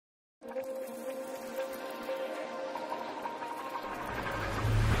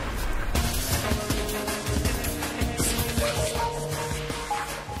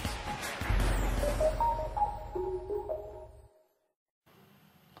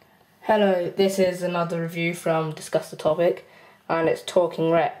Hello, this is another review from Discuss the Topic, and it's Talking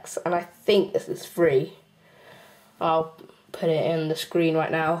Rex, and I think this is free. I'll put it in the screen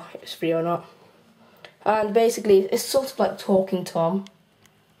right now, if it's free or not. And basically, it's sort of like Talking Tom,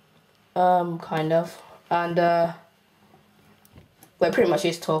 kind of, and well, it pretty much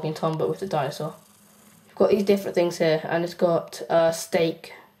is Talking Tom, but with a dinosaur. You've got these different things here, and it's got a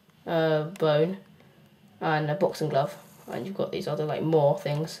steak, bone, and a boxing glove, and you've got these other more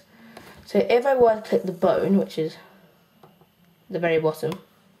things. So if I were to click the bone, which is the very bottom,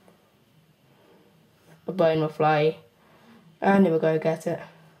 a bone will fly, and it will go get it,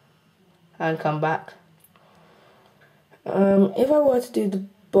 and come back. If I were to do the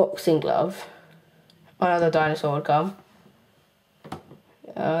boxing glove, another dinosaur would come,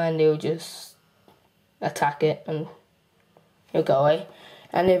 and he'll just attack it, and he'll go away.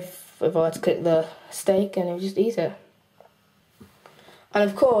 And if I were to click the steak, and he'll just eat it. And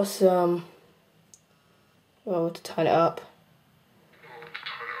of course, if I were to turn it up,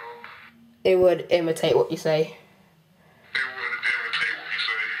 it would imitate what you say.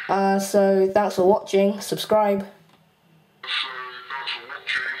 So thanks for watching. Subscribe.